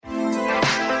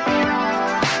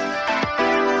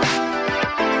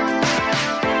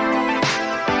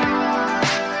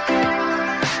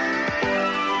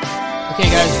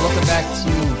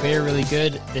really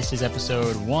good. This is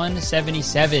episode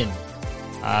 177.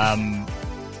 I'm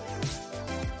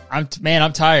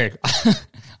tired.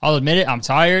 I'll admit it, I'm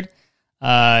tired.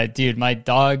 Dude, my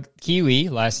dog Kiwi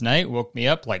last night woke me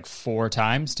up like 4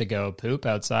 times to go poop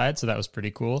outside, so that was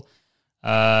pretty cool.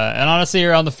 And honestly,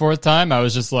 around the 4th time, I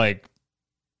was just like,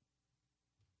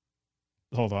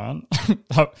 hold on.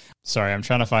 Oh, sorry, I'm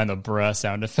trying to find the bruh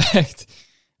sound effect.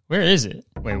 Where is it?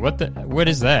 Wait, what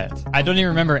is that? I don't even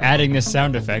remember adding this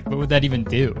sound effect. What would that even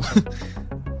do?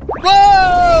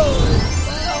 Whoa!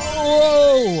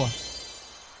 Whoa!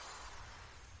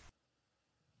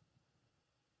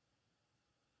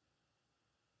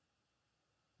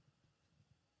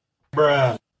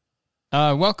 Bruh.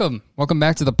 Welcome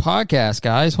back to the podcast,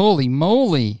 guys. Holy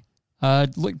moly.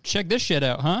 Look, check this shit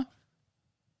out, huh?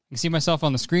 You can see myself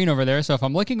on the screen over there, so if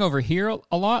I'm looking over here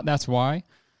a lot, that's why.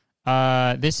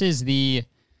 This is the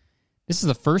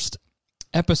first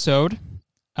episode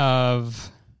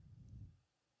of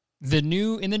the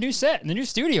new set, in the new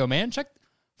studio, man. Check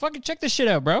this shit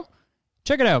out, bro.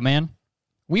 Check it out, man.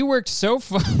 We worked so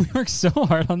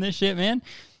hard on this shit, man.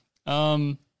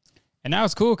 And now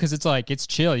it's cool because it's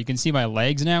chill. You can see my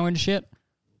legs now and shit,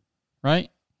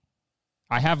 right?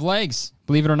 I have legs,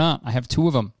 believe it or not. I have 2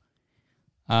 of them.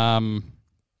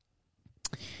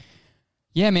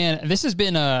 Yeah, man, this has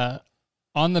been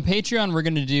on the Patreon. We're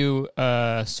gonna do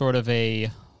sort of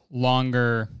a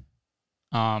longer,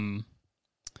 sort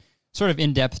of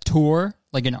in-depth tour,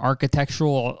 like an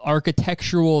architectural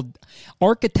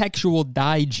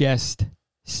digest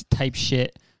type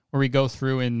shit, where we go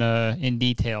through in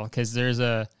detail, because there's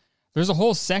a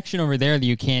whole section over there that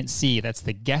you can't see. That's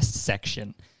the guest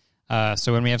section.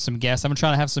 So when we have some guests, I'm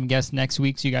trying to have some guests next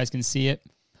week so you guys can see it.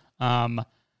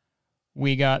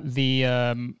 We got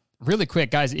the, really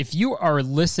quick, guys, if you are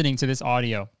listening to this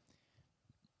audio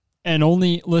and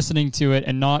only listening to it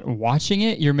and not watching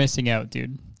it, you're missing out,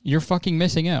 dude. You're fucking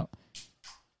missing out.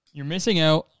 You're missing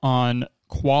out on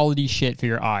quality shit for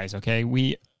your eyes, okay?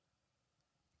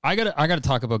 I gotta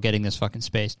talk about getting this fucking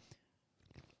space.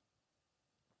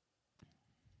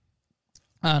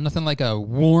 Nothing like a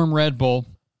warm Red Bull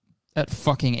at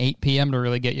fucking 8 p.m. to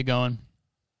really get you going.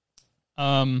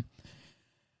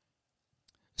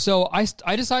 So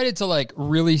I decided to like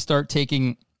really start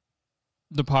taking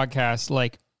the podcast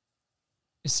like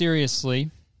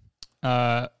seriously.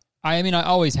 I mean, I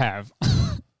always have.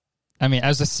 I mean,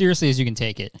 as seriously as you can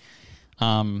take it.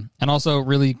 And also,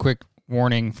 really quick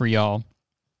warning for y'all.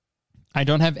 I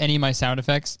don't have any of my sound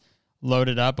effects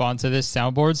loaded up onto this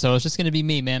soundboard, so it's just going to be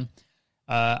me, man.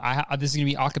 This is going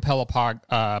to be a cappella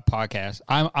podcast.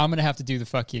 I'm going to have to do the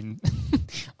fucking...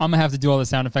 I'm going to have to do all the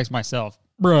sound effects myself.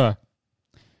 Bruh.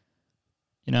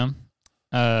 You know?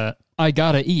 I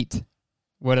gotta eat.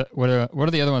 What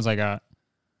are the other ones I got?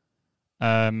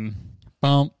 Bum,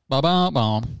 ba, ba,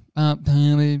 bum.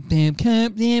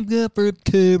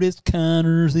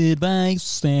 Connor's advice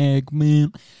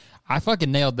segment. I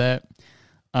fucking nailed that.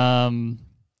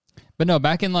 But no,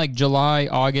 back in like July,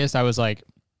 August, I was like,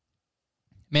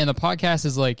 man, the podcast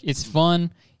is like, it's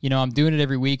fun. You know, I'm doing it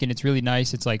every week and it's really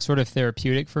nice. It's like sort of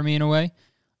therapeutic for me in a way.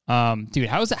 Dude,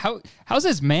 how's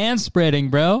this man spreading,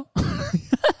 bro?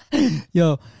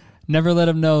 Yo, never let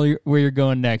him know where you're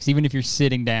going next, even if you're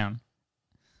sitting down.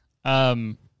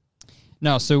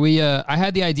 No, so I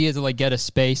had the idea to like get a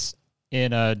space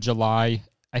in July,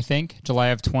 I think, July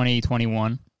of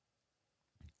 2021.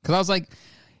 Because I was like,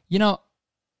 you know,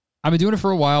 I've been doing it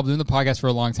for a while, I've been doing the podcast for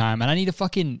a long time, and I need to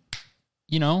fucking,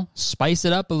 you know, spice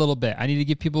it up a little bit. I need to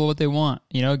give people what they want,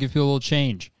 you know, give people a little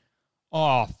change.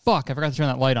 Oh, fuck, I forgot to turn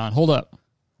that light on. Hold up.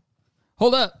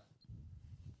 Hold on.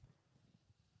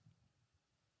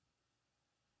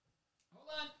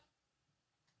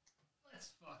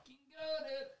 Let's fucking go,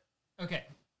 dude. Okay,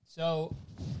 so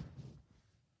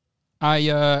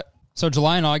so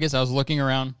July and August, I was looking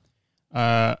around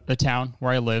the town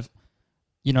where I live,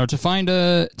 you know, to find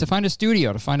a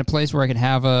studio, to find a place where I could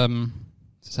have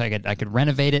so I could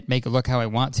renovate it, make it look how I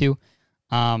want to,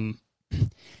 and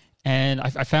I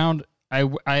found there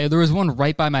was one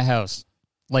right by my house,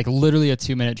 like literally a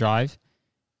 2-minute drive,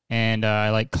 and I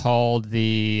like called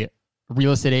the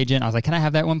real estate agent. I was like, "Can I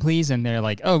have that one, please?" And they're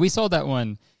like, "Oh, we sold that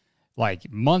one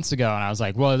like months ago." And I was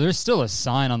like, "Well, there's still a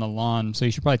sign on the lawn, so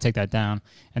you should probably take that down."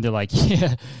 And they're like,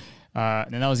 "Yeah."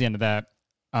 And that was the end of that.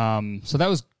 So that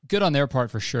was good on their part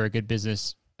for sure. Good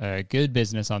business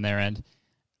on their end.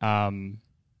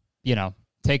 You know,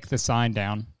 take the sign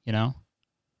down. You know,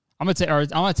 I'm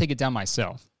gonna take it down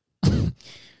myself.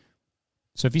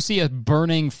 So if you see a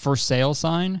burning for sale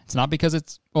sign, it's not because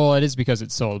it is because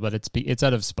it's sold, but it's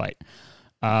out of spite.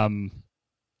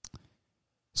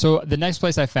 So the next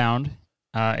place I found,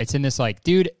 it's in this like,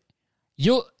 dude,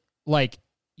 y'all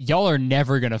are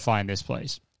never going to find this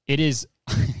place. It is,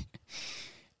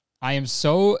 I am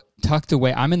so tucked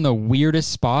away. I'm in the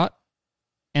weirdest spot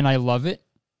and I love it.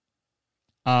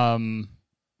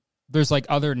 There's like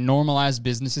other normalized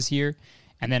businesses here.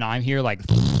 And then I'm here like,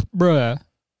 bruh,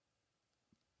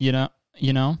 you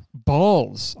know,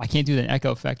 balls. I can't do the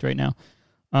echo effect right now.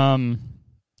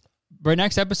 For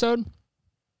next episode,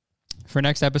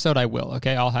 I will.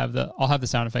 Okay, I'll have the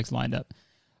sound effects lined up.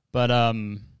 But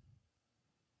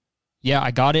yeah,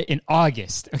 I got it in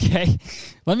August. Okay,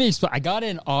 let me explain. I got it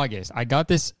in August. I got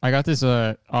this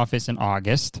office in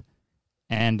August,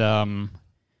 and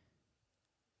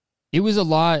it was a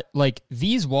lot. Like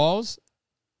these walls,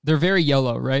 they're very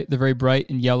yellow, right? They're very bright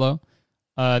and yellow.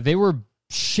 They were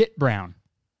shit brown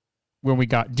when we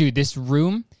got, dude, this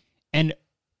room and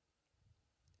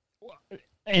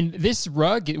this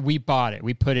rug, we bought it.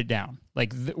 We put it down.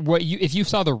 Like if you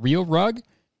saw the real rug,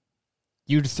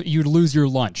 you'd lose your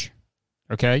lunch.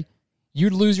 Okay?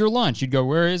 You'd lose your lunch. You'd go,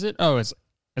 "Where is it?" "Oh, it's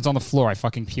on the floor. I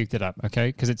fucking puked it up."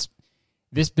 Okay? Cuz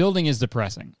this building is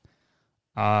depressing.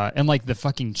 And like the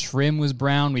fucking trim was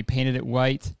brown. We painted it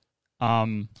white.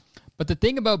 But the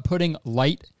thing about putting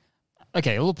light,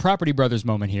 okay, a little Property Brothers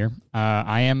moment here.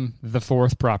 I am the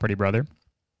fourth Property Brother.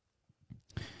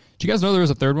 Did you guys know there was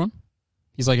a third one?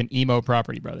 He's like an emo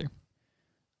Property Brother,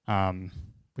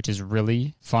 which is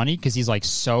really funny because he's like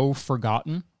so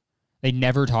forgotten. They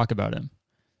never talk about him.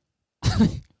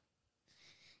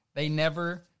 They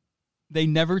never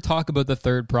talk about the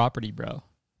third property, bro,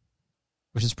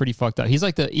 which is pretty fucked up. He's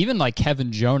like even like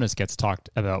Kevin Jonas gets talked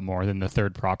about more than the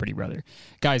third Property Brother.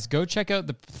 Guys, go check out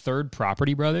the third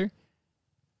Property Brother.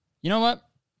 You know what?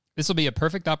 This will be a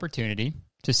perfect opportunity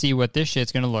to see what this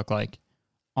shit's going to look like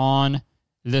on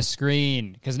the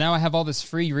screen. Because now I have all this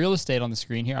free real estate on the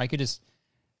screen here. I could just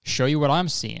show you what I'm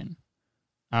seeing.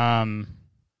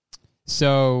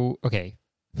 So, okay.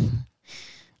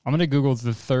 I'm going to Google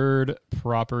the third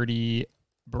Property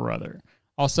Brother.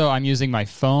 Also, I'm using my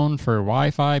phone for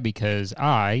Wi-Fi because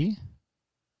I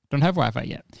don't have Wi-Fi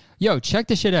yet. Yo, check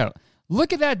this shit out.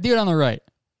 Look at that dude on the right.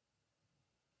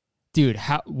 Dude,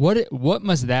 what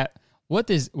does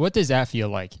that feel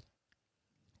like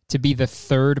to be the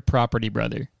third Property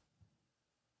Brother?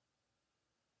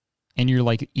 And you're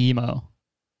like emo.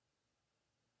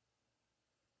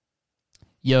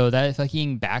 Yo, that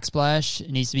fucking backsplash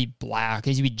needs to be black. It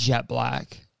needs to be jet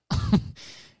black. And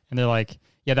they're like,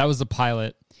 yeah, that was the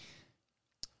pilot.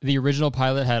 The original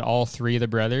pilot had all three of the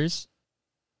brothers.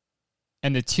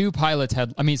 And the two pilots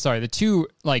the two,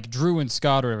 like, Drew and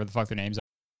Scott, or whatever the fuck their names are.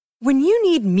 When you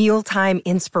need mealtime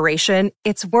inspiration,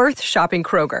 it's worth shopping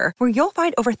Kroger, where you'll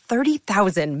find over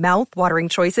 30,000 mouth-watering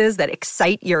choices that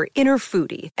excite your inner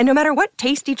foodie. And no matter what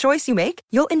tasty choice you make,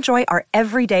 you'll enjoy our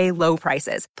everyday low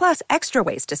prices, plus extra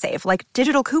ways to save, like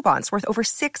digital coupons worth over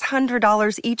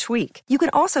 $600 each week. You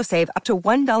can also save up to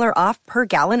 $1 off per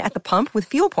gallon at the pump with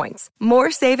fuel points.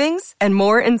 More savings and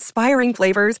more inspiring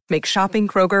flavors make shopping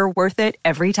Kroger worth it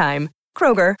every time.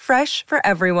 Kroger, fresh for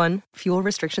everyone. Fuel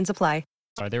restrictions apply.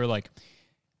 They were like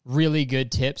really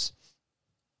good tips.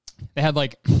 They had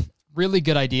like really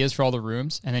good ideas for all the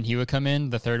rooms. And then he would come in,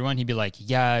 the third one, he'd be like,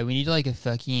 yeah, we need like a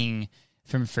fucking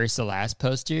from first to last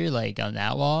poster, like on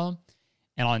that wall.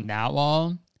 And on that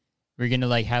wall, we're going to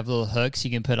like have little hooks.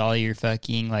 You can put all your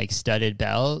fucking like studded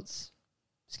belts.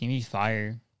 It's going to be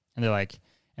fire. And they're like,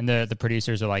 and the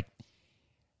producers are like,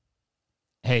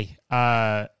 hey,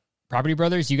 Property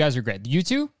Brothers, you guys are great. You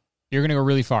two, you're going to go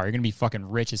really far. You're going to be fucking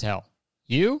rich as hell.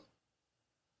 You're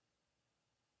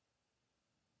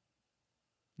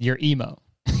emo.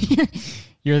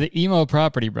 You're the emo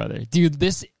Property Brother. Dude,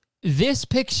 this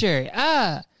picture.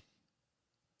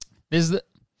 This is the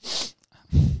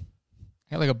I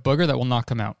got like a booger that will not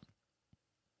come out.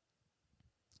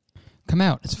 Come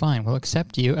out. It's fine. We'll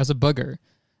accept you as a booger.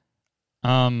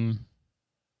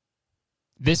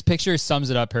 This picture sums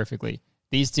it up perfectly.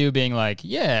 These two being like,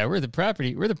 yeah, we're the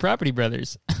Property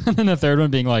Brothers. And then the third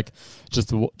one being like,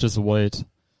 just wait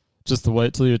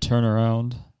till you turn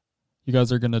around. You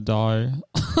guys are going to die.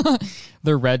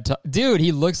 The red dude,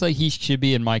 he looks like he should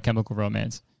be in My Chemical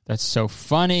Romance. That's so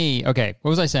funny. Okay, what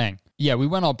was I saying? Yeah, we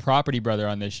went all Property Brother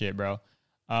on this shit, bro.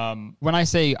 When I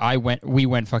say we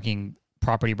went fucking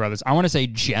Property Brothers, I want to say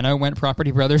Jenna went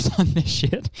Property Brothers on this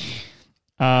shit.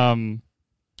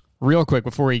 Real quick,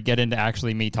 before we get into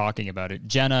actually me talking about it,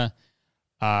 Jenna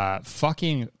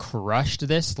fucking crushed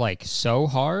this like so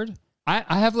hard.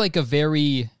 I have like a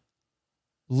very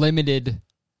limited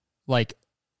like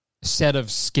set of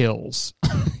skills.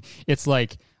 It's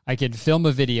like I could film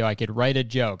a video. I could write a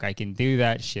joke. I can do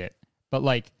that shit. But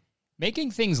like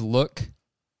making things look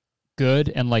good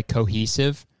and like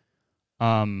cohesive,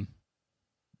 and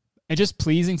just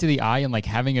pleasing to the eye and like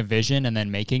having a vision and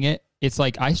then making it. It's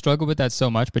like I struggle with that so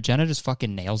much, but Jenna just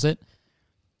fucking nails it.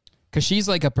 Because she's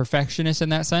like a perfectionist in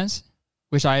that sense,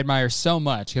 which I admire so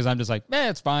much because I'm just like,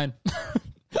 it's fine.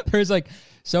 There's like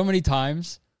so many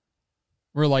times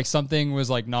where like something was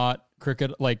like not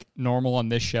crooked, like normal on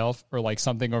this shelf, or like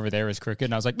something over there is crooked.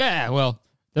 And I was like, well,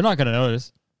 they're not going to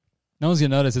notice. No one's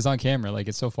going to notice. It's on camera. Like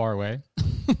it's so far away.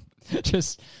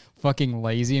 Just fucking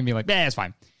lazy and be like, it's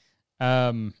fine.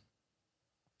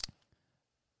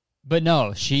 But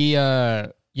no, she,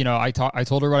 I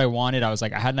told her what I wanted. I was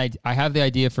like, I have the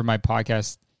idea for my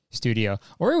podcast studio,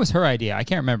 or it was her idea. I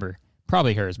can't remember.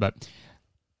 Probably hers, but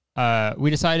we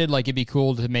decided like it'd be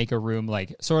cool to make a room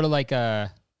like sort of like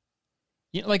a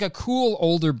cool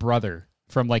older brother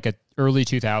from like a early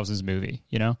 2000s movie,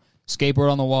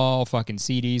 skateboard on the wall, fucking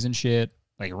CDs and shit,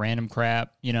 like random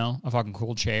crap, a fucking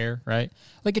cool chair, right?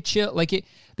 Like a chill, like it,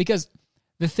 because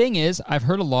the thing is, I've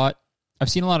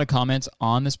seen a lot of comments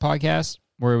on this podcast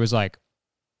where it was like,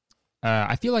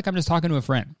 I feel like I'm just talking to a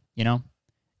friend,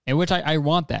 in which I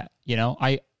want that,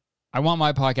 I want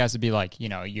my podcast to be like,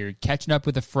 you're catching up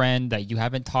with a friend that you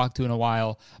haven't talked to in a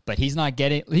while, but he's not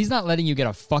letting you get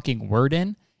a fucking word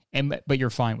in, but you're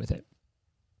fine with it.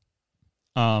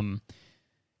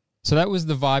 So that was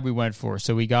the vibe we went for.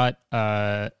 So we got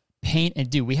paint, and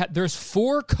dude, there's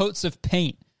 4 coats of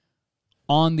paint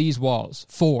on these walls.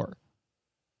 4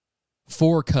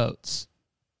 coats.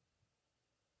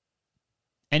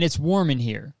 And it's warm in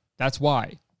here. That's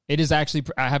why. It is actually,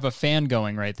 I have a fan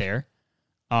going right there.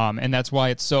 And that's why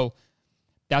it's so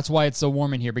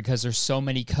warm in here, because there's so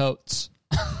many coats.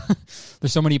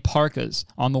 There's so many parkas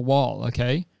on the wall,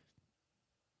 okay?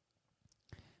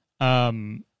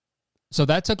 So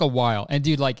that took a while. And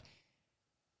dude, like,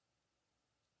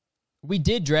 we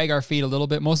did drag our feet a little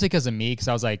bit, mostly because of me, because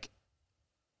I was like,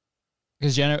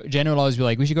 because Jenna would always be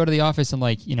like, we should go to the office and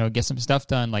like, get some stuff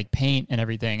done, like paint and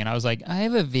everything. And I was like, I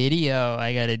have a video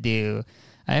I got to do.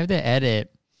 I have to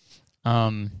edit.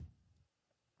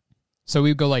 So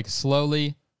we go like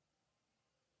slowly.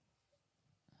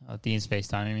 Oh, Dean's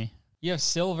FaceTiming me. You have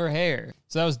silver hair.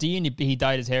 So that was Dean. He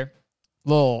dyed his hair.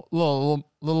 Little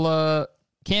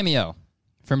cameo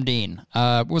from Dean.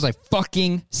 What was I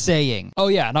fucking saying? Oh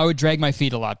yeah, and I would drag my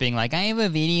feet a lot, being like, I have a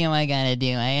video I gotta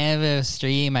do. I have a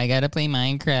stream. I gotta play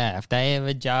Minecraft. I have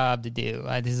a job to do.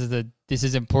 This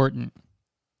is important.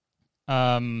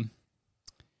 But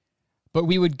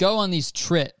we would go on these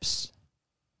trips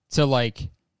to like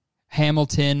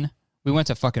Hamilton. We went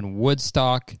to fucking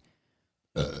Woodstock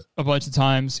a bunch of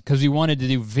times because we wanted to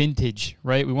do vintage,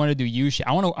 right? We wanted to do shit.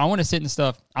 I want to sit in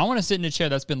stuff. I want to sit in a chair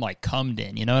that's been like cummed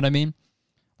in. You know what I mean?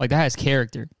 Like that has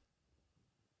character,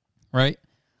 right?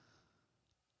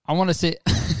 I want to sit.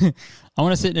 I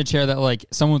want to sit in a chair that like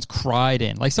someone's cried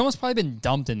in. Like someone's probably been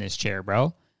dumped in this chair,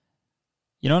 bro.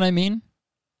 You know what I mean?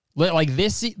 Like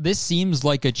this seems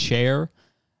like a chair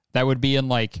that would be in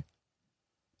like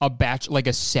a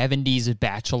 70s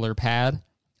bachelor pad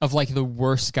of like the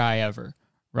worst guy ever,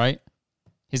 right?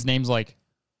 His name's like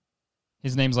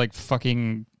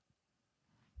fucking.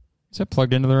 Is that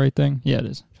plugged into the right thing? Yeah, it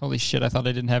is. Holy shit! I thought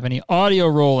I didn't have any audio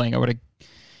rolling. I would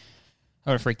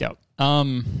have freaked out.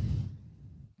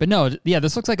 But no, yeah,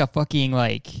 this looks like a fucking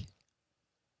like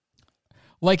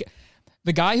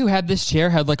the guy who had this chair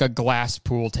had like a glass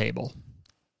pool table.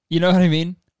 You know what I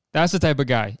mean? That's the type of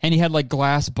guy. And he had like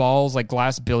glass balls, like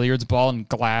glass billiards ball and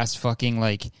glass fucking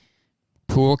like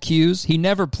pool cues. He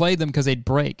never played them because they'd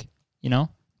break,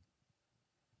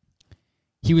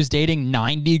 He was dating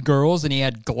 90 girls and he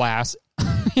had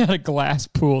he had a glass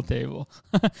pool table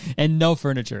and no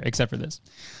furniture except for this.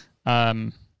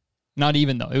 Not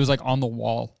even though. It was like on the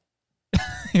wall.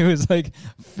 It was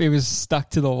stuck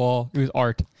to the wall. It was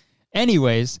art.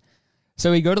 Anyways,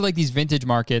 so we go to like these vintage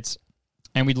markets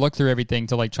and we'd look through everything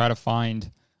to like try to find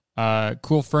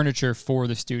cool furniture for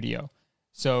the studio.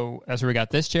 So that's where we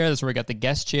got this chair. That's where we got the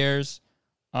guest chairs.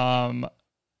 Some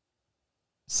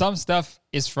stuff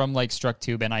is from like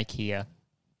StruckTube and IKEA.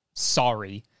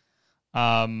 Sorry.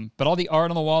 But all the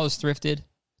art on the wall is thrifted.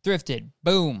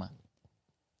 Boom.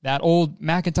 That old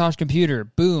Macintosh computer.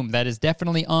 Boom. That is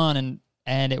definitely on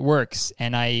and it works.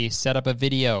 And I set up a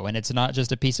video and it's not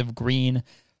just a piece of green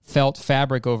felt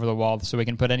fabric over the wall so we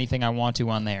can put anything I want to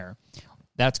on there.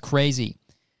 That's crazy.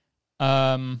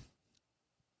 What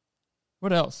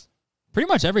else? Pretty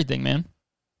much everything, man.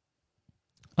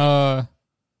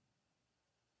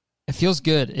 It feels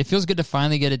good. It feels good to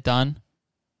finally get it done.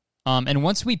 And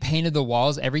once we painted the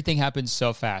walls, everything happened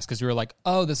so fast because we were like,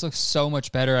 oh, this looks so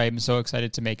much better. I'm so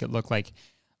excited to make it look like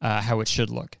how it should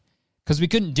look. Because we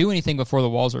couldn't do anything before the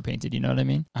walls were painted, you know what I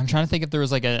mean? I'm trying to think if there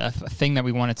was like a thing that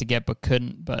we wanted to get but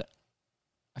couldn't, but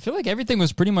I feel like everything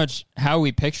was pretty much how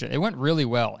we pictured it. It went really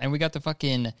well. And we got the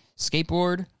fucking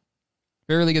skateboard,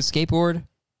 really good skateboard,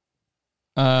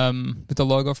 with the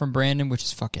logo from Brandon, which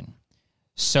is fucking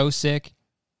so sick.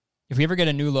 If we ever get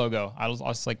a new logo, I'll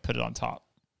just like put it on top.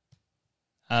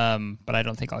 But I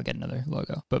don't think I'll get another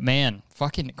logo. But man,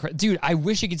 fucking dude, I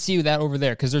wish you could see that over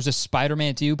there because there's a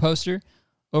Spider-Man 2 poster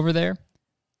over there.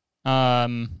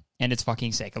 And it's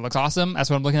fucking sick. It looks awesome. That's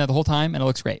what I'm looking at the whole time, and it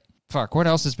looks great. Fuck, what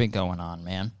else has been going on,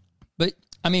 man? But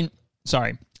I mean,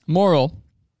 sorry. Moral.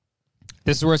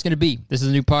 This is where it's gonna be. This is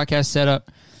a new podcast setup.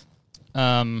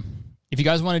 If you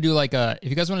guys want to do if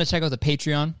you guys want to check out the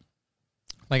Patreon,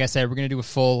 like I said, we're gonna do a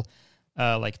full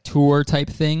like tour type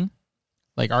thing.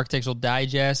 Like Architectural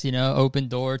Digest, you know, open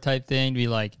door type thing. Be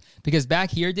like, because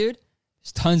back here, dude,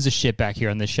 there's tons of shit back here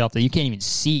on this shelf that you can't even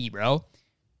see, bro.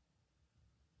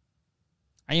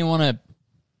 I didn't want to.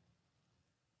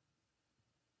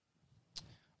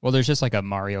 Well, there's just like a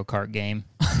Mario Kart game.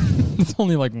 It's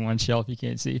only like one shelf you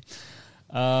can't see.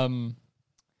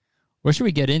 What should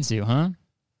we get into, huh?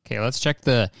 Okay, let's check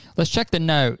the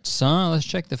notes, huh? Let's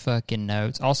check the fucking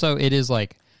notes. Also, it is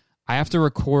like I have to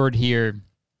record here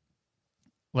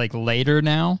like later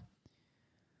now.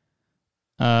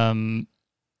 Because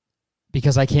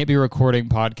I can't be recording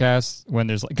podcasts when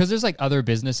there's like, because there's like other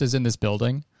businesses in this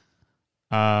building.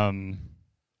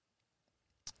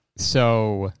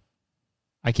 So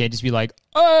I can't just be like,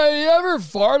 "Hey, you ever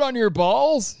fart on your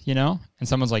balls?" You know? And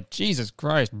someone's like, "Jesus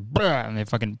Christ," and they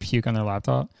fucking puke on their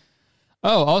laptop.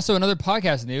 Oh, also another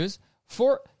podcast news.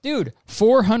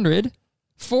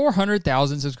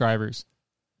 400,000 subscribers.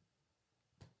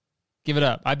 Give it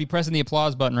up. I'd be pressing the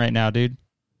applause button right now, dude.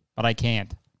 But I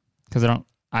can't. Because I'm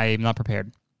not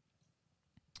prepared.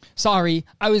 Sorry,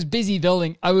 I was busy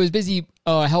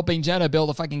helping Jenna build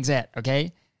a fucking set,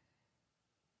 okay?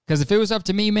 Because if it was up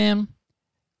to me, man,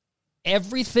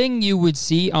 everything you would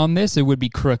see on this, it would be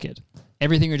crooked.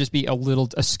 Everything would just be a little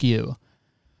askew.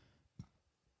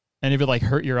 And it would like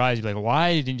hurt your eyes. You'd be like,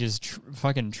 why didn't you just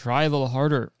fucking try a little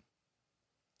harder?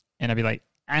 And I'd be like,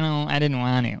 I didn't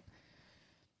want to.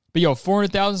 But yo,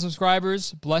 400,000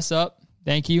 subscribers. Bless up.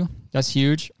 Thank you. That's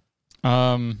huge.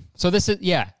 So this is,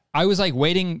 yeah, I was like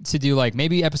waiting to do like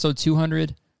maybe episode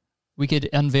 200. We could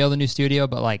unveil the new studio,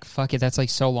 but like, fuck it. That's like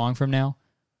so long from now.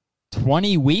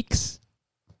 20 weeks?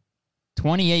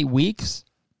 28 weeks?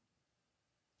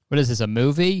 What is this, a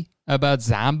movie about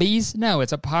zombies? No,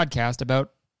 it's a podcast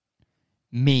about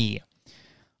me.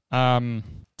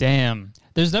 Damn.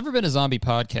 There's never been a zombie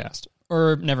podcast.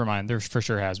 Or never mind, there for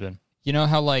sure has been. You know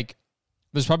how like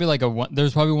there's probably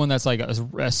one that's like a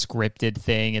scripted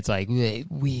thing. It's like the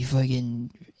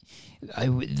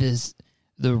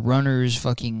runners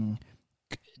fucking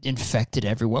infected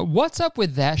everyone. What's up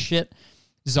with that shit?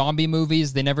 Zombie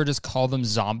movies, they never just call them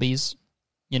zombies.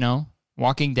 You know,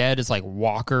 Walking Dead is like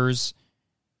walkers.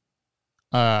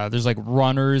 There's like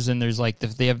runners, and there's like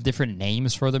they have different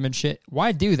names for them and shit.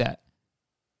 Why do that?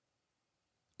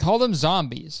 Call them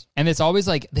zombies. And it's always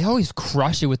like, they always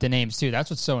crush it with the names too. That's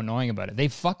what's so annoying about it. They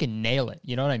fucking nail it.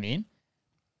 You know what I mean?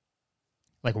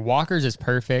 Like walkers is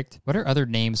perfect. What are other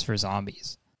names for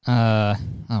zombies?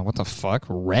 What the fuck?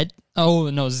 Oh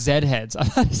no, Zed heads. I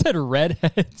thought I said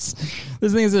redheads.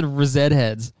 This thing said Zed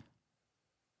heads.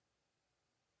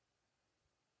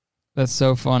 That's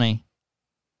so funny.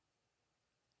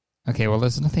 Okay, well,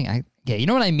 there's nothing. Yeah, you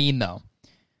know what I mean though.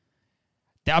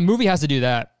 That movie has to do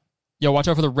that. Yo, watch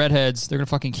out for the redheads. They're going to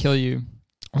fucking kill you.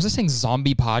 Was I saying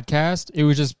zombie podcast? It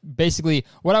was just basically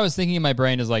what I was thinking in my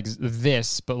brain is like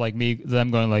this, but like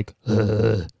them going like,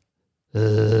 for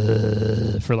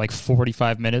like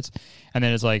 45 minutes. And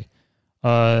then it's like,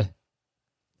 all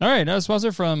right, now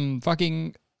sponsor from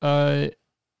fucking Current.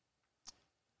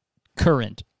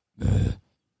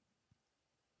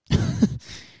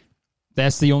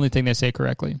 That's the only thing they say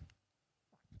correctly.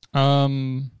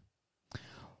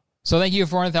 So thank you for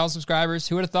 400,000 subscribers.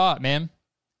 Who would have thought, man?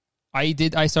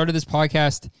 I started this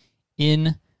podcast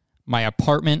in my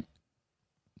apartment,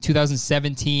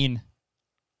 2017.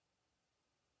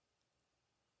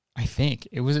 I think.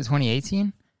 Was it 2018?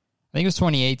 I think it was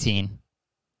 2018.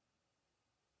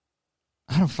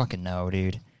 I don't fucking know,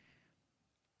 dude.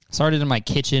 Started in my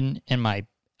kitchen in my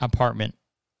apartment.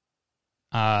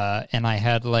 And I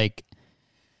had like,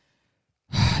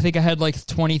 I think I had like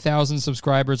 20,000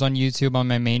 subscribers on YouTube on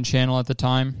my main channel at the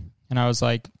time. And I was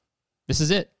like, this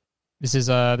is it. This is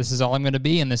all I'm going to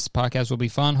be, and this podcast will be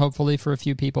fun, hopefully, for a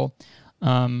few people.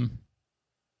 And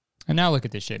now look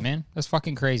at this shit, man. That's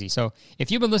fucking crazy. So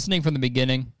if you've been listening from the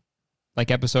beginning,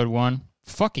 like episode 1,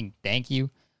 fucking thank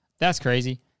you. That's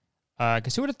crazy.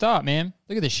 Because who would have thought, man?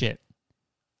 Look at this shit.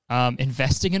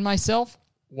 Investing in myself?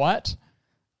 What?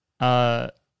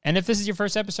 And if this is your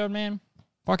first episode, man,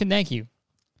 fucking thank you.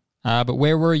 But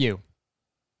where were you?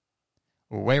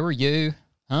 Where were you?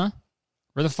 Huh?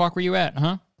 Where the fuck were you at,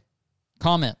 huh?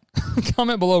 Comment.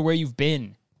 Comment below where you've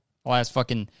been the last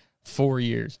fucking 4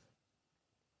 years.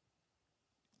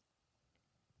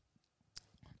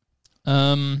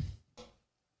 Oh,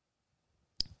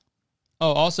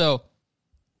 also,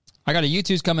 I got a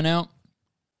YouTube's coming out.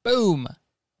 Boom.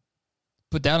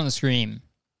 Put that on the screen.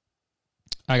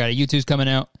 I got a YouTube's coming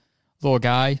out. Little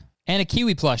guy. And a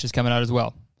Kiwi plush is coming out as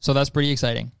well. So that's pretty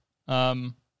exciting.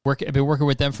 I've been working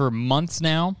with them for months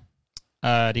now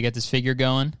to get this figure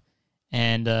going.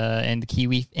 And the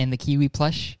Kiwi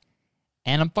plush.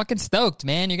 And I'm fucking stoked,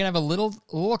 man. You're going to have a little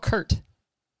Kurt.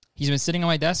 He's been sitting on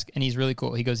my desk, and he's really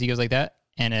cool. He goes like that.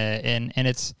 And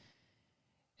it's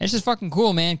just fucking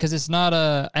cool, man, because it's not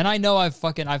and I know I've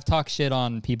talked shit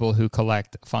on people who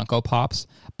collect Funko Pops,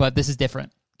 but this is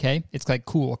different, okay? It's like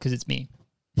cool because it's me.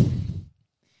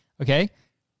 Okay?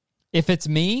 If it's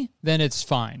me, then it's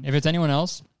fine. If it's anyone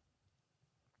else,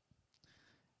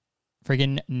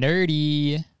 freaking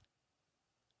nerdy.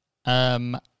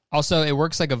 Also, it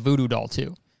works like a voodoo doll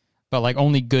too, but like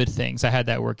only good things. I had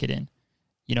that work it in.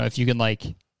 You know, if you can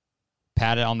like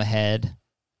pat it on the head,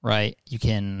 right? You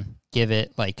can give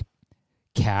it like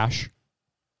cash.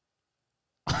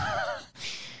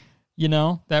 You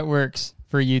know, that works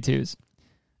for U2s.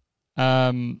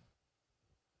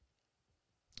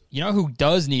 You know who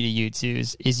does need a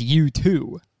U2s is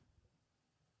U2.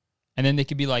 And then they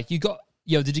could be like, did you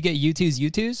get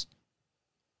U2s?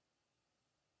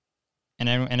 And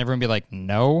everyone be like,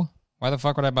 no. Why the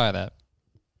fuck would I buy that?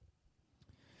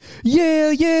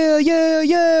 Yeah.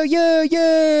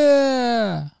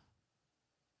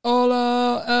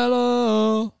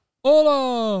 Hola.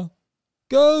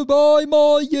 Go buy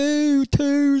my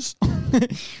U2s.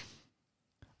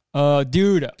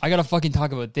 Dude, I gotta fucking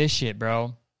talk about this shit,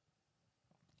 bro.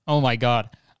 Oh my god.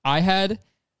 I had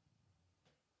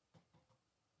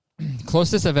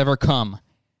closest I've ever come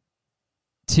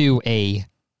to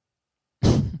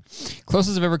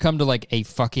like a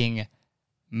fucking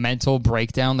mental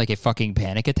breakdown, like a fucking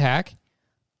panic attack.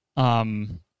 I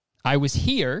was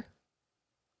here.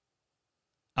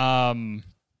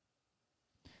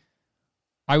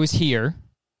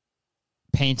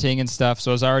 Painting and stuff,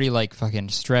 so I was already like fucking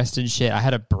stressed and shit. I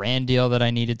had a brand deal that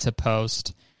I needed to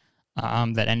post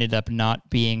that ended up not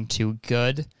being too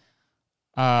good,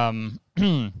 that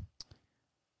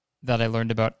I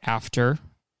learned about after.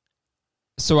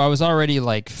 So I was already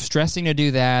like stressing to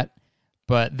do that,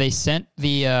 but they sent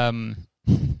the I'll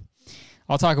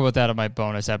talk about that on my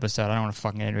bonus episode. I don't want to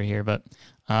fucking enter here, but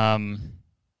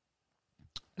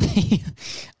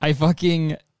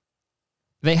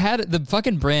they had the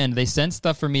fucking brand. They sent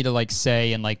stuff for me to like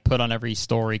say and like put on every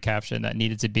story caption that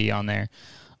needed to be on there.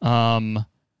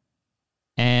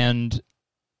 And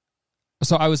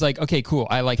so I was like, okay, cool.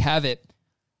 I have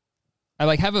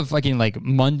a fucking like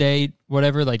Monday,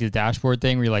 whatever, like the dashboard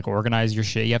thing where you like organize your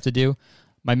shit you have to do.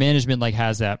 My management like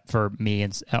has that for me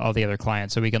and all the other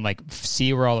clients, so we can like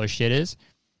see where all our shit is.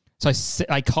 So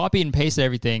I copied and pasted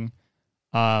everything.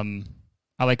 I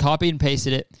like copied and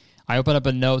pasted it. I opened up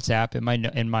a notes app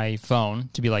in my phone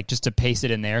to be like, just to paste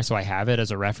it in there so I have it as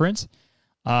a reference.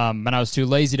 And I was too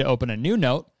lazy to open a new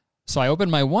note. So I opened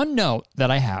my one note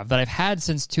that I have that I've had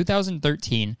since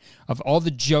 2013 of all the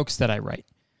jokes that I write.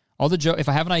 If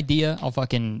I have an idea, I'll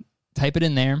fucking type it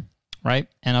in there, right?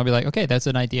 And I'll be like, okay, that's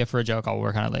an idea for a joke. I'll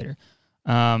work on it later.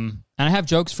 And I have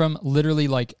jokes from literally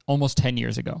like almost 10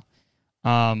 years ago.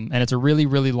 And it's a really,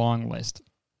 really long list.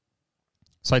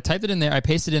 So I typed it in there. I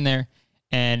pasted it in there.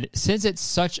 And since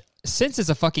it's a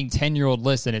fucking 10-year-old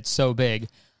list and it's so big,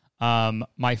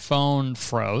 my phone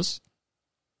froze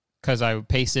because I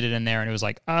pasted it in there and it was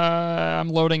like, I'm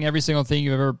loading every single thing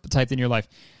you've ever typed in your life.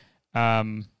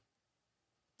 But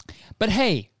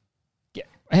hey,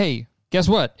 guess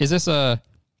what? Is this an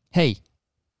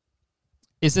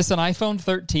iPhone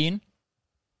 13?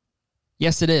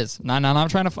 Yes, it is. No, I'm not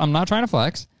trying to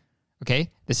flex. Okay,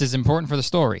 this is important for the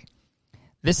story.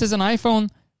 This is an iPhone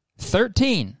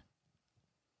 13.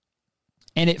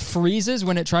 And it freezes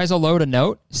when it tries to load a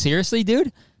note? Seriously,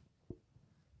 dude?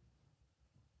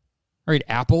 All right,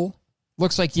 Apple.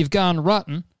 Looks like you've gone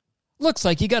rotten. Looks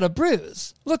like you got a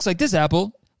bruise. Looks like this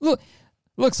apple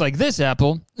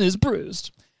is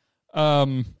bruised.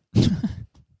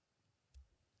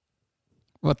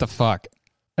 What the fuck?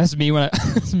 That's me when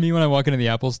that's me when I walk into the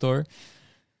Apple store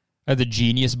at the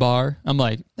Genius Bar. I'm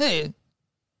like, hey,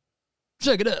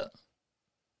 check it out.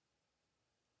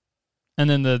 And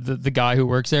then the guy who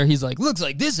works there, he's like, looks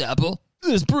like this apple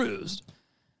is bruised.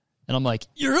 And I'm like,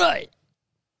 you're right.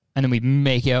 And then we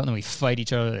make out and then we fight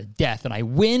each other to death. And I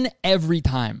win every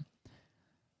time.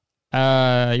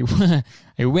 I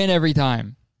win every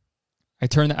time. I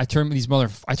turn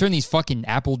these fucking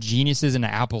Apple geniuses into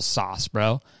applesauce,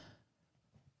 bro.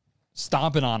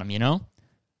 Stomping on them, you know?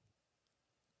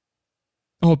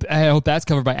 I hope that's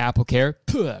covered by Apple Care.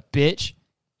 Puh, bitch.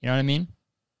 You know what I mean?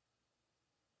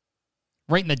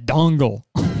 Right in the dongle.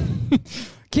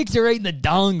 Kicked you right in the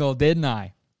dongle, didn't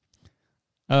I?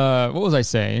 What was I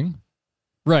saying?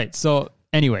 Right. So,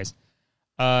 anyways,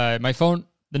 my phone,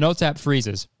 the Notes app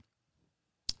freezes.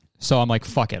 So I'm like,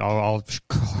 fuck it. I'll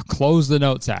close the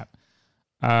Notes app.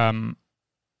 I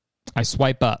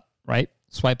swipe up, right?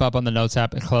 Swipe up on the Notes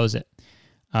app and close it.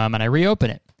 And I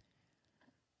reopen it.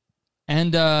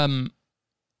 And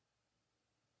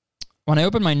when I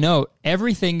open my note,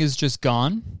 everything is just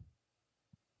gone.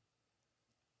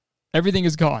 Everything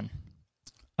is gone.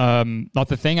 Not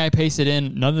the thing I pasted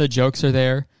in. None of the jokes are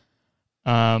there.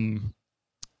 And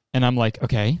I'm like,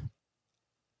 okay.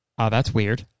 That's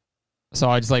weird. So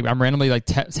I'm randomly like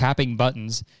tapping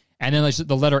buttons. And then like,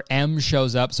 the letter M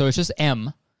shows up. So it's just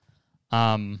M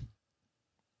on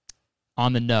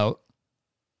the note.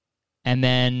 And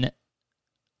then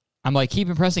I'm like,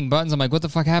 keeping pressing buttons. I'm like, what the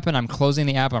fuck happened? I'm closing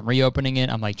the app. I'm reopening it.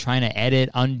 I'm like trying to edit,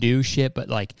 undo shit. But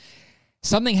like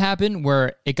something happened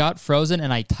where it got frozen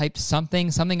and I typed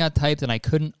something. Something got typed and I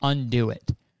couldn't undo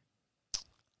it.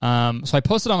 So I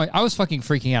posted on I was fucking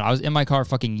freaking out. I was in my car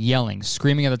fucking yelling,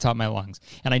 screaming at the top of my lungs.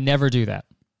 And I never do that.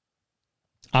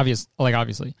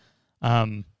 Obviously.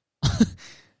 And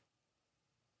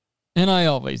I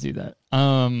always do that.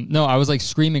 No, I was like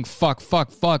screaming, fuck.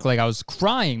 Like I was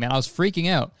crying, man. I was freaking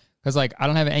out. Because like I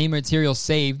don't have any material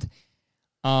saved.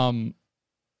 Because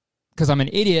I'm an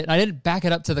idiot. And I didn't back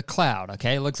it up to the cloud,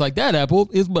 okay? It looks like that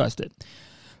apple is busted.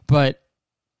 But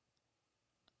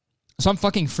so I'm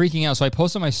fucking freaking out. So I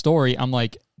posted my story. I'm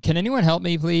like, can anyone help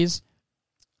me, please?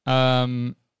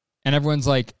 And everyone's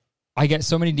like, I get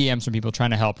so many DMs from people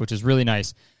trying to help, which is really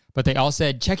nice. But they all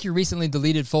said, check your recently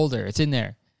deleted folder. It's in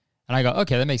there. And I go,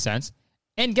 okay, that makes sense.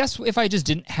 And guess if I just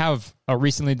didn't have a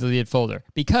recently deleted folder?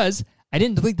 Because I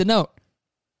didn't delete the note.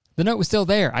 The note was still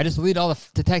there. I just deleted all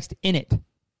the text in it.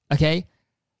 Okay?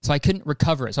 So I couldn't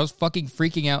recover it. So I was fucking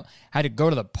freaking out. I had to go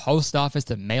to the post office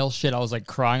to mail shit. I was like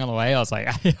crying on the way. I was like,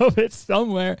 I hope it's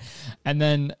somewhere. And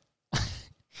then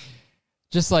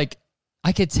just like,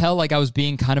 I could tell like I was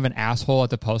being kind of an asshole at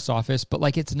the post office, but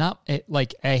like it's not,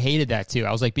 like I hated that too.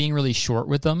 I was like being really short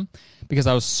with them because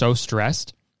I was so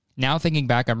stressed. Now thinking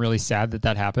back, I'm really sad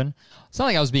that happened. It's not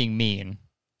like I was being mean,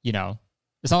 you know.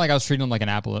 It's not like I was treating them like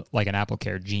an Apple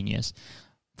Care genius,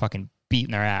 fucking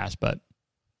beating their ass, but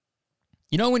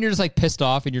you know when you're just like pissed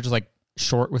off and you're just like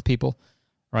short with people,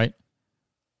 right?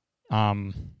 I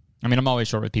mean, I'm always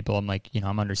short with people. I'm like, you know,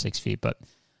 I'm under 6 feet, but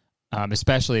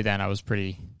especially then I was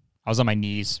on my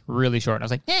knees, really short. And I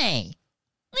was like, hey,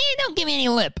 don't give me any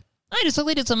lip. I just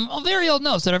deleted some very old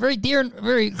notes that are very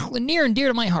near and dear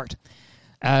to my heart.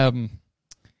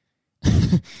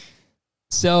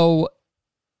 So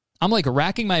I'm like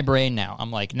racking my brain now.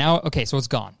 I'm like, okay, so it's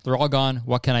gone. They're all gone.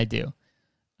 What can I do?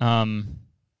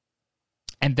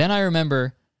 And then I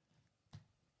remember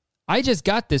I just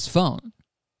got this phone.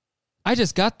 I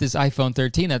just got this iPhone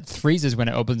 13 that freezes when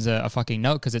it opens a fucking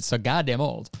note because it's so goddamn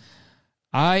old.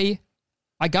 I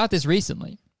got this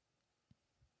recently.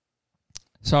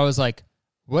 So I was like,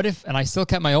 what if, and I still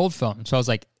kept my old phone. So I was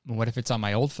like, what if it's on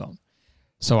my old phone?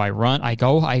 So I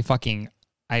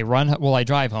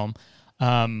drive home.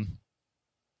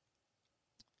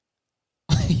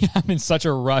 I'm in such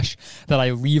a rush that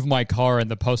I leave my car in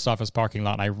the post office parking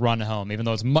lot and I run home, even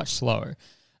though it's much slower.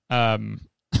 Then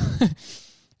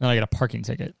I get a parking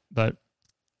ticket. But,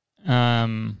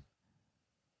 and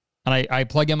I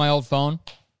plug in my old phone,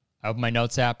 I open my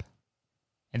Notes app,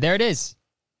 and there it is.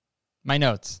 My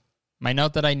notes. My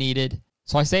note that I needed.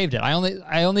 So I saved it. I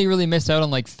only really missed out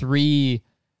on like 3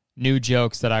 new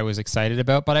jokes that I was excited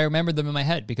about, but I remembered them in my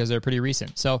head because they're pretty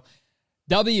recent. So,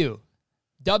 W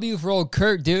for old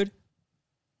Kurt, dude.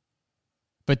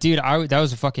 But dude, that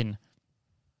was a fucking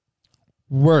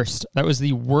worst. That was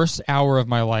the worst hour of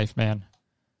my life, man.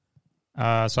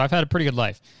 So I've had a pretty good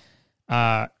life. You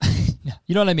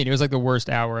know what I mean? It was like the worst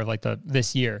hour of like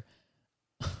this year.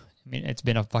 I mean, it's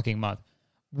been a fucking month.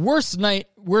 It was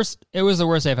the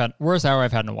worst hour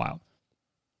I've had in a while.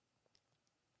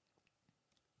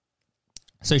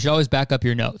 So you should always back up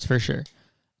your notes for sure.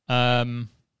 All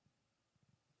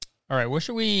right, what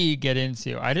should we get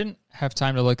into? I didn't have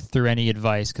time to look through any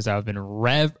advice because I've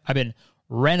been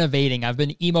renovating. I've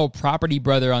been emo property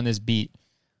brother on this beat.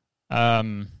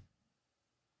 We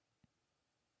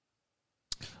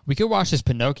could watch this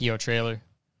Pinocchio trailer.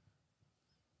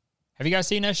 Have you guys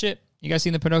seen that shit? You guys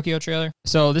seen the Pinocchio trailer?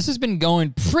 So this has been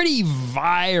going pretty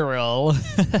viral.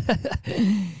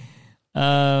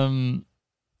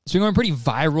 It's been going pretty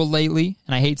viral lately,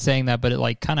 and I hate saying that, but it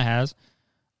like kind of has.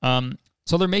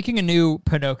 So they're making a new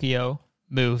Pinocchio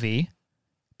movie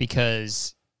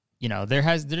because, you know, there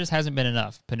just hasn't been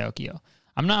enough Pinocchio.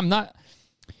 I'm not.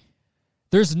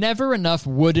 There's never enough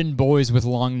wooden boys with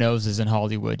long noses in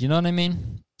Hollywood. You know what I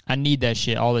mean? I need that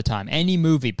shit all the time. Any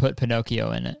movie, put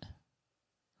Pinocchio in it,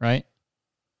 right?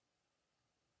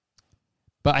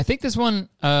 But I think this one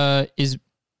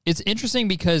it's interesting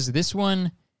because this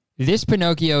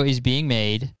Pinocchio is being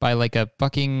made by like a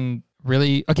fucking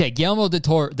really Guillermo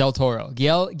del Toro.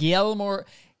 Guillermo.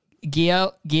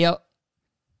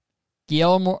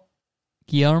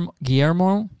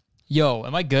 Yo,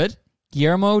 am I good?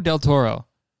 Guillermo del Toro.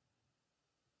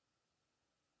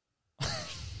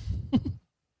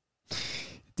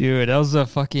 Dude, that was the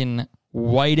fucking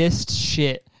whitest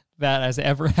shit that has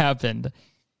ever happened.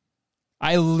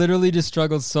 I literally just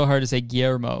struggled so hard to say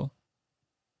Guillermo.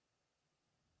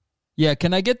 Yeah,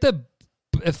 can I get the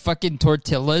fucking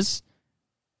tortillas?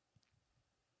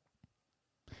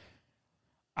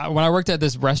 When I worked at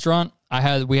this restaurant, we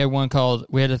had an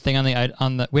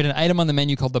item on the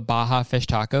menu called the Baja fish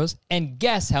tacos, and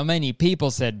guess how many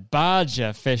people said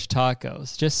Baja fish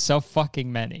tacos? Just so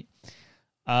fucking many.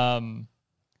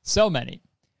 So many.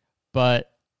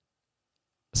 But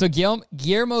so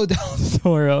Guillermo del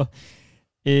Toro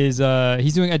is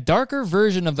he's doing a darker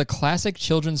version of the classic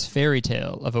children's fairy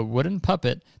tale of a wooden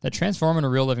puppet that transforms into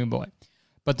a real living boy.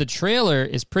 But the trailer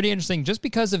is pretty interesting just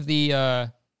because of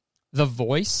the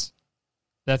voice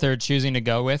that they're choosing to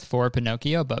go with for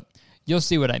Pinocchio, but you'll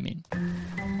see what I mean.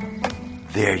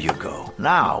 There you go.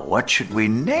 Now, what should we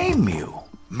name you?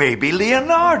 Maybe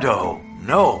Leonardo.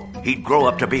 No, he'd grow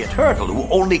up to be a turtle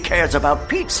who only cares about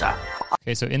pizza.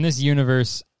 Okay, so in this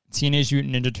universe, Teenage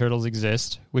Mutant Ninja Turtles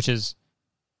exist, which is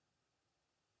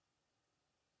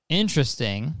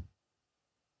interesting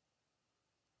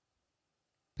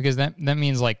because that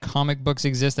means like comic books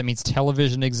exist. That means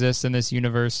television exists in this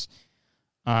universe.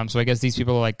 So I guess these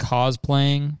people are like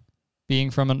cosplaying being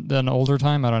from an older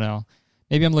time. I don't know.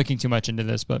 Maybe I'm looking too much into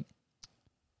this, but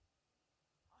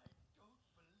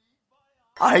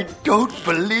I don't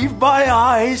believe my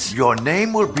eyes. Your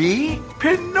name will be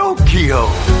Pinocchio.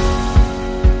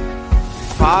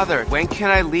 Father, when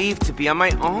can I leave to be on my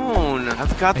own?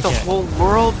 I've got the whole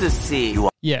world to see.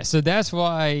 Yeah, so that's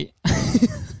why...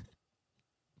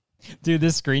 Dude,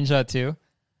 this screenshot too.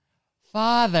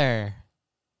 Father.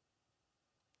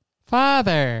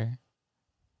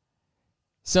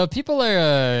 So people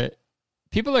are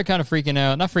kind of freaking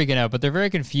out. Not freaking out, but they're very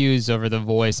confused over the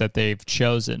voice that they've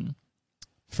chosen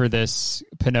for this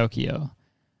Pinocchio.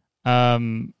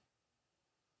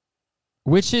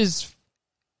 Which is,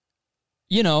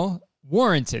 you know,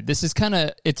 warranted. This is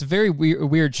it's a very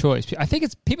weird choice. I think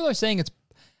people are saying it's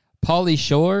Pauly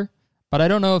Shore, but I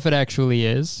don't know if it actually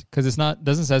is because it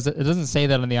doesn't say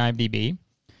that on the IMDb.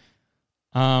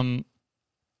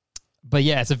 But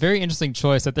yeah, it's a very interesting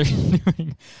choice that they're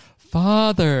doing.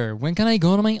 Father, when can I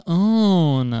go on my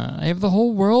own? I have the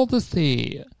whole world to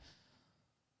see.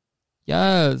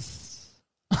 Yes.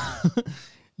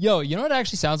 Yo, you know what it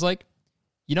actually sounds like?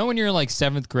 You know when you're in like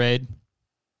 7th grade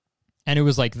and it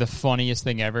was like the funniest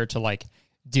thing ever to like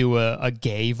do a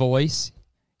gay voice?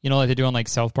 You know, like they do on like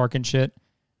South Park and shit?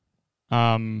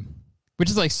 Which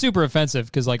is like super offensive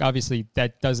because like obviously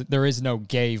there is no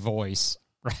gay voice,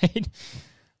 right?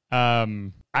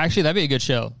 Actually that'd be a good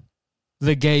show.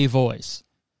 The Gay Voice.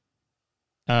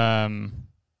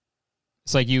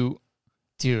 It's like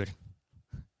dude.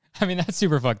 I mean, that's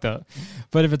super fucked up.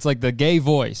 But if it's like The Gay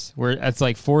Voice, where it's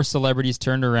like 4 celebrities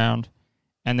turned around,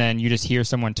 and then you just hear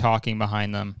someone talking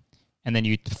behind them, and then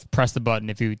you press the button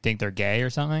if you think they're gay or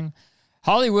something.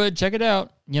 Hollywood, check it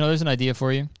out. You know, there's an idea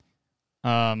for you.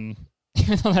 Even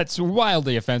though that's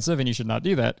wildly offensive, and you should not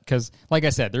do that, because, like I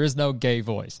said, there is no gay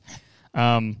voice.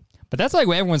 But that's like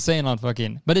what everyone's saying on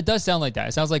fucking... But it does sound like that.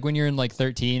 It sounds like when you're in like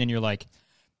 13 and you're like,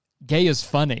 gay is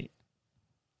funny.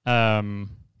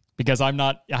 Because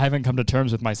I haven't come to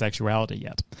terms with my sexuality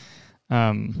yet.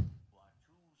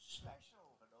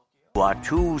 You are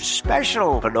too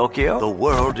special, Pinocchio. The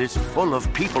world is full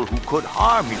of people who could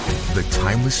harm you. The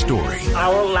timeless story.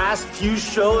 Our last few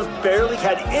shows barely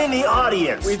had any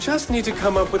audience. We just need to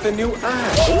come up with a new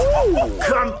act. Ooh,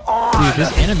 come on! Dude,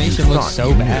 this animation looks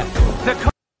so bad.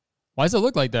 Why does it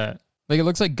look like that? Like, it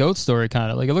looks like Goat Story,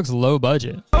 kind of. Like, it looks low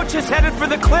budget. Coach is headed for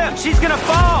the cliff. She's gonna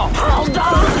fall. Hold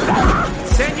on!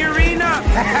 Senorina,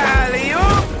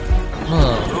 alley-oop.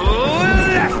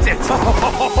 Left it.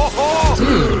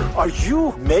 Dude. Are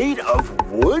you made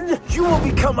of wood? You will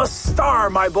become a star,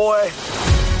 my boy.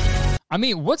 I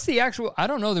mean, what's the actual... I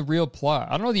don't know the real plot.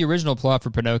 I don't know the original plot for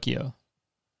Pinocchio.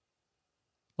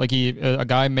 Like, a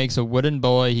guy makes a wooden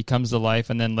boy, he comes to life,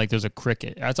 and then, like, there's a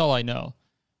cricket. That's all I know.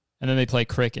 And then they play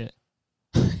cricket.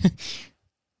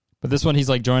 But this one, he's,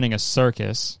 like, joining a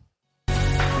circus.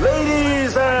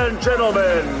 Ladies and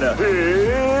gentlemen,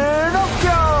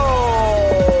 Pinocchio!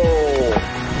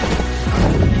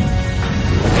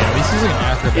 At least he's like an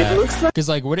acrobat. It looks like... Because,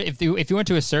 like, what if you went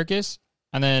to a circus,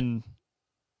 and then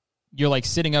you're, like,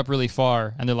 sitting up really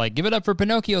far, and they're like, give it up for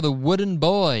Pinocchio, the wooden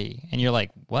boy. And you're like,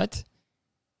 what?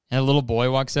 And a little boy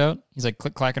walks out. He's, like,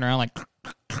 clacking around, like...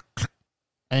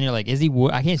 And you're like, is he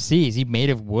wood? I can't see. Is he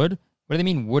made of wood? What do they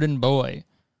mean, wooden boy?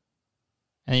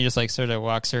 And he just, like, sort of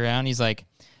walks around. He's like,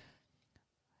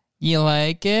 you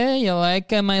like it? You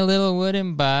like my little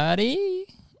wooden body?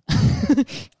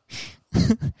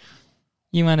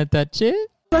 You want to touch it?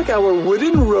 Like our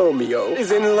wooden Romeo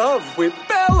is in love with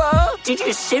Bella. Did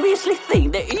you seriously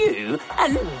think that you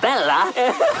and Bella...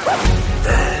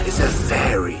 That is a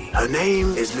fairy. Her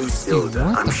name is Lucilda. Dude,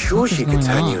 what I'm the sure fuck she is could going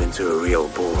turn on? you into a real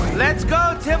boy. Let's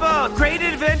go, Tybalt. Great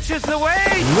adventures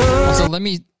away. Also, let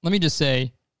me just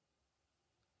say,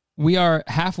 we are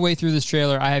halfway through this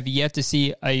trailer. I have yet to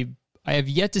see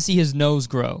his nose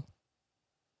grow.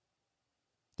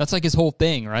 That's like his whole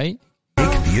thing, right?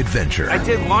 Take the adventure. I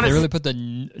did want They to really put the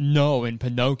no in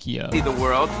Pinocchio. see the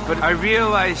world, but I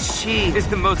realized she is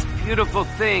the most beautiful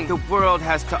thing the world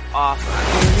has to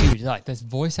offer. Dude, like, this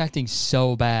voice acting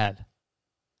so bad.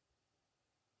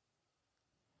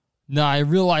 No, I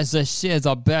realize that she is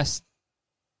the best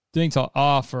thing to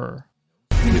offer.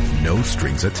 With no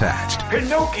strings attached.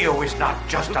 Pinocchio is not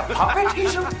just a puppet,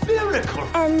 he's a miracle.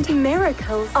 And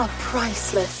miracles are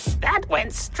priceless. That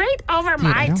went straight over Dude,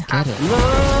 I my don't tongue. get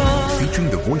it. Featuring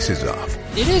the voices of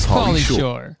It is Pauly Pauly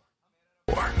Shore.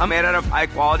 Shore. I'm made out of high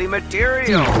quality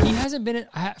material. Dude, he hasn't been in...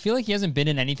 I feel like he hasn't been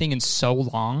in anything in so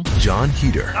long. John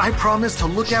Heater. I promise to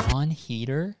look John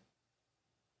Heater?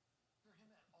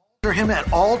 after him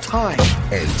at all times.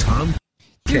 And Tom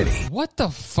Kenny. What the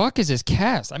fuck is this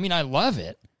cast? I mean, I love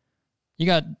it. You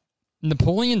got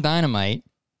Napoleon Dynamite,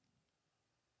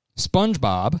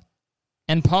 SpongeBob,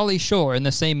 and Pauly Shore in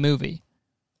the same movie.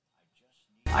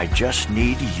 I just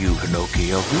need you,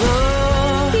 Pinocchio.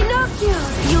 Pinocchio,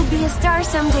 you'll be a star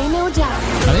someday, no doubt.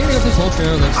 I think we got this whole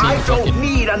trailer like seeing I don't fucking...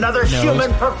 need another nose.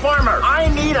 human performer. I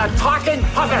need a talking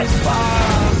puppet.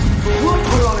 We'll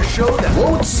put on a show that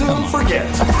won't soon forget.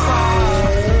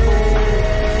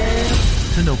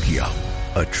 Pinocchio.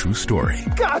 A true story.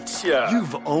 Gotcha.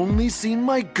 You've only seen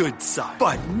my good side,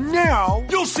 but now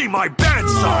you'll see my bad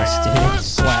side.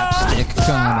 Slapstick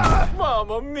comedy.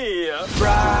 Mamma mia.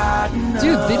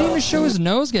 Dude, they didn't even show his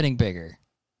nose getting bigger.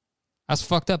 I was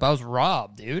fucked up. I was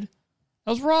robbed, dude. I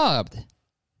was robbed.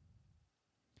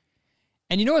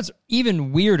 And you know what's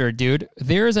even weirder, dude?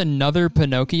 There is another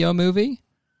Pinocchio movie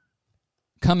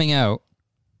coming out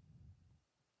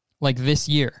like this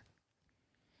year.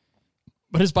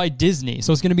 But it's by Disney,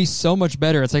 so it's going to be so much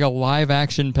better. It's like a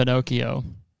live-action Pinocchio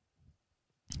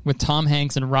with Tom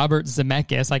Hanks and Robert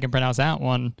Zemeckis. I can pronounce that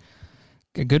one.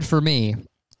 Good for me.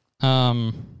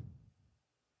 And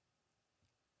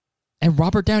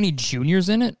Robert Downey Jr.'s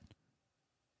in it?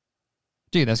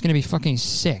 Dude, that's going to be fucking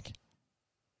sick.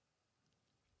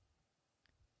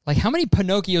 Like, how many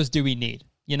Pinocchios do we need,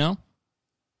 you know?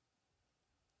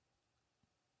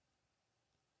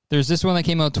 There's this one that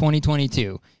came out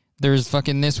 2022. There's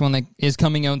fucking this one that is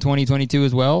coming out in 2022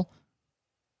 as well.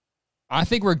 I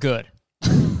think we're good.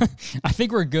 I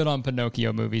think we're good on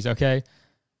Pinocchio movies, okay?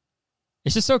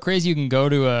 It's just so crazy you can go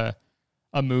to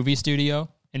a movie studio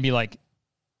and be like,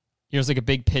 there's like a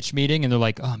big pitch meeting, and they're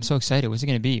like, oh, I'm so excited. What's it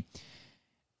going to be?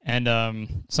 And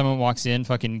someone walks in,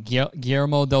 fucking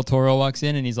Guillermo del Toro walks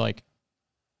in, and he's like,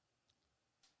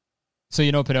 so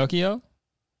you know Pinocchio?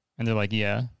 And they're like,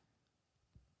 yeah.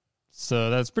 So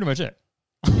that's pretty much it.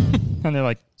 And they're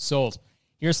like, sold.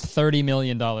 Here's $30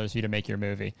 million for you to make your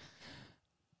movie.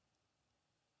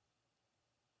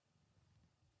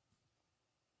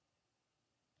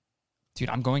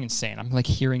 Dude, I'm going insane. I'm like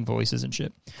hearing voices and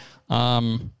shit.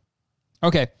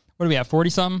 Okay, What are we at,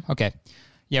 40-something? Okay.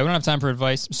 Yeah, we don't have time for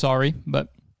advice. Sorry, but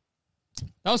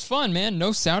that was fun, man.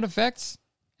 No sound effects,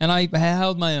 and I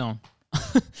held my own.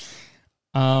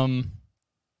 But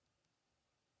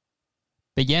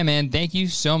yeah, man, thank you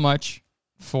so much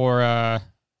for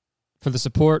the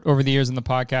support over the years in the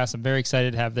podcast. I'm very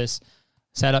excited to have this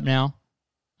set up now.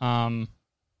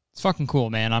 It's fucking cool,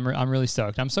 man. I'm really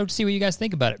stoked. I'm stoked to see what you guys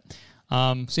think about it.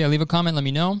 So yeah, leave a comment, let me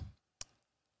know.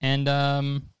 And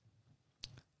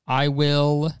I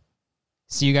will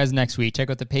see you guys next week. Check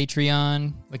out the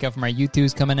Patreon. Look out for my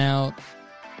YouTubes coming out.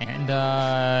 And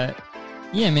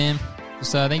yeah, man.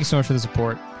 Just thank you so much for the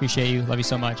support. Appreciate you. Love you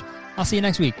so much. I'll see you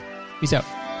next week. Peace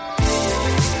out.